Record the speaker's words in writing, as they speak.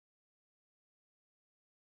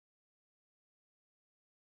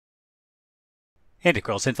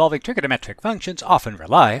Integrals involving trigonometric functions often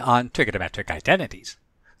rely on trigonometric identities.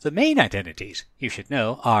 The main identities you should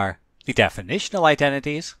know are the definitional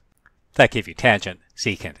identities that give you tangent,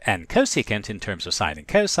 secant, and cosecant in terms of sine and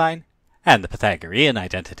cosine, and the Pythagorean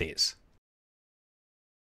identities.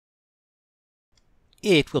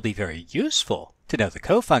 It will be very useful to know the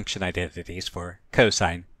cofunction identities for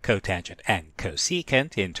cosine, cotangent, and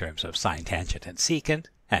cosecant in terms of sine, tangent, and secant,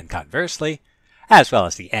 and conversely, as well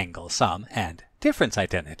as the angle sum and difference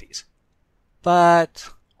identities. But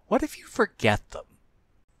what if you forget them?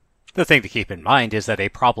 The thing to keep in mind is that a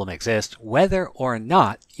problem exists whether or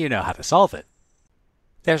not you know how to solve it.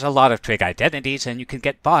 There's a lot of trig identities and you can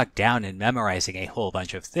get bogged down in memorizing a whole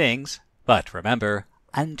bunch of things, but remember,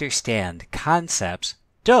 understand concepts,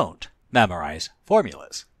 don't memorize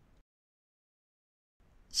formulas.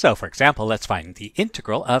 So for example, let's find the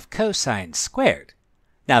integral of cosine squared.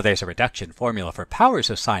 Now there's a reduction formula for powers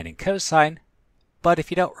of sine and cosine, but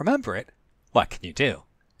if you don't remember it, what can you do?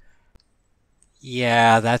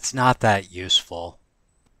 Yeah, that's not that useful.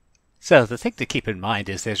 So the thing to keep in mind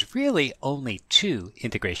is there's really only two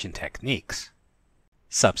integration techniques: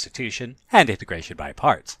 substitution and integration by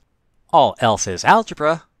parts. All else is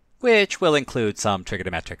algebra, which will include some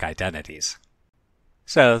trigonometric identities.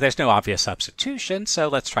 So there's no obvious substitution, so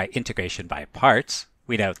let's try integration by parts.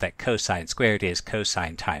 We note that cosine squared is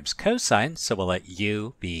cosine times cosine, so we'll let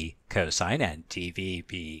u be cosine and dv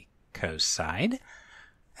be cosine.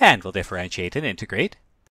 And we'll differentiate and integrate.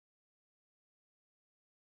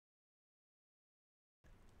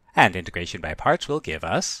 And integration by parts will give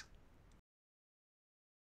us.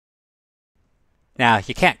 Now,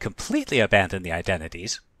 you can't completely abandon the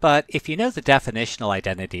identities, but if you know the definitional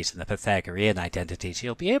identities and the Pythagorean identities,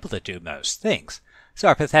 you'll be able to do most things. So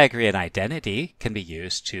our Pythagorean identity can be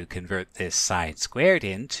used to convert this sine squared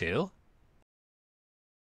into,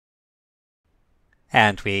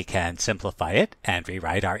 and we can simplify it and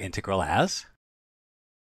rewrite our integral as,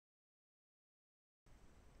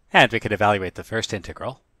 and we can evaluate the first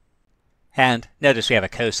integral. And notice we have a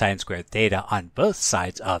cosine squared theta on both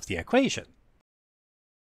sides of the equation.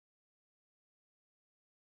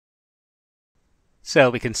 So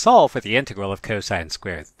we can solve for the integral of cosine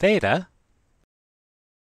squared theta.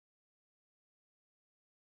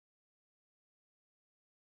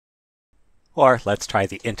 Or let's try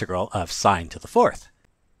the integral of sine to the fourth.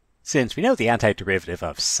 Since we know the antiderivative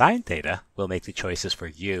of sine theta, we'll make the choices for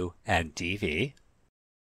u and dv.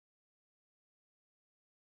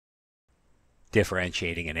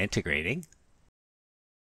 Differentiating and integrating.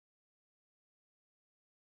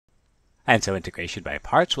 And so integration by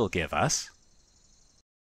parts will give us,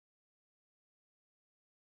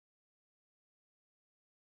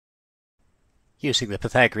 using the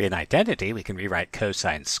Pythagorean identity, we can rewrite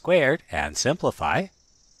cosine squared and simplify.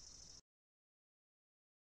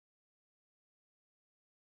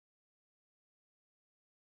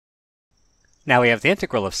 Now we have the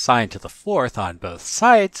integral of sine to the fourth on both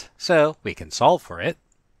sides, so we can solve for it.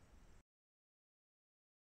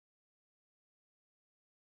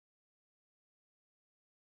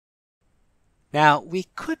 Now we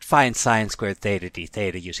could find sine squared theta d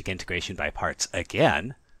theta using integration by parts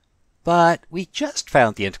again, but we just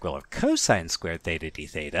found the integral of cosine squared theta d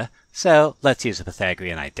theta, so let's use the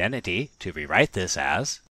Pythagorean identity to rewrite this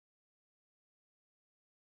as,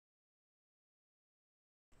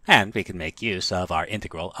 and we can make use of our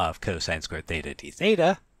integral of cosine squared theta d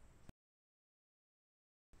theta,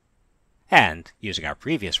 and using our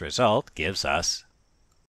previous result gives us.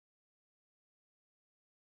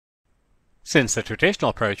 Since the traditional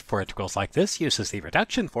approach for integrals like this uses the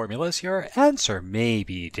reduction formulas, your answer may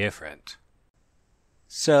be different.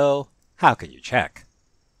 So, how can you check?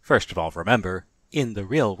 First of all, remember, in the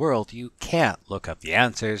real world you can't look up the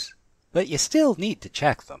answers, but you still need to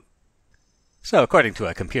check them. So according to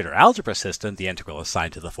a computer algebra system, the integral of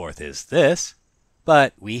sine to the fourth is this,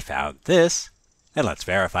 but we found this, and let's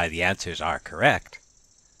verify the answers are correct.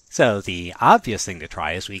 So the obvious thing to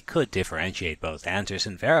try is we could differentiate both answers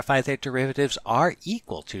and verify their derivatives are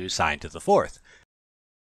equal to sine to the fourth.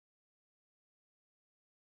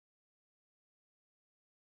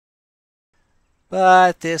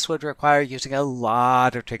 But this would require using a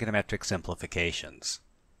lot of trigonometric simplifications.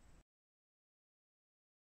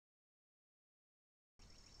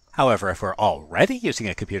 However, if we're already using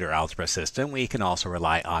a computer algebra system, we can also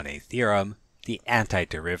rely on a theorem. The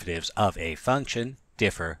antiderivatives of a function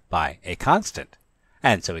differ by a constant,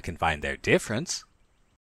 and so we can find their difference.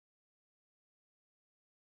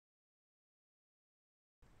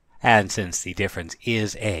 And since the difference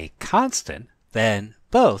is a constant, then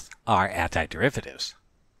both are antiderivatives.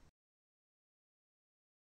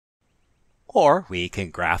 Or we can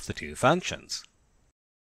graph the two functions.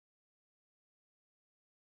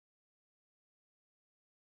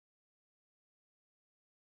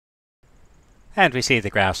 And we see the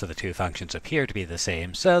graphs of the two functions appear to be the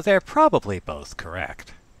same, so they're probably both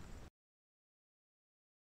correct.